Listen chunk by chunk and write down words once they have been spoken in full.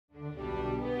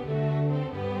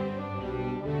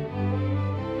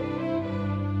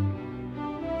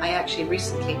I actually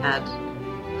recently had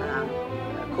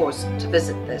a course to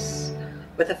visit this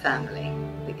with a family,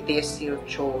 the issue of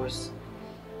chores,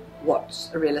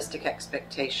 what's a realistic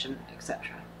expectation,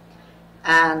 etc.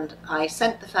 And I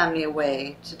sent the family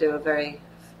away to do a very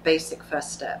basic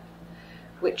first step,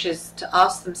 which is to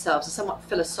ask themselves a somewhat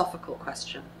philosophical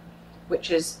question,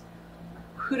 which is,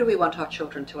 who do we want our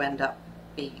children to end up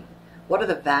being? What are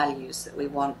the values that we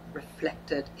want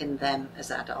reflected in them as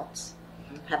adults?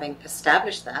 Having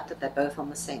established that they're both on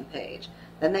the same page,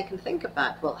 then they can think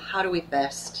about, well, how do we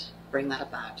best bring that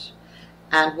about?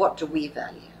 And what do we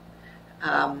value?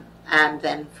 And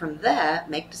then from there,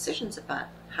 make decisions about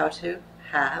how to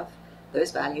have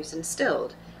those values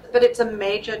instilled. But it's a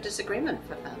major disagreement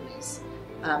for families.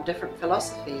 Different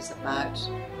philosophies about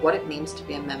what it means to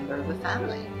be a member of a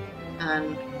family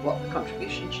and what the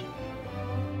contribution should be.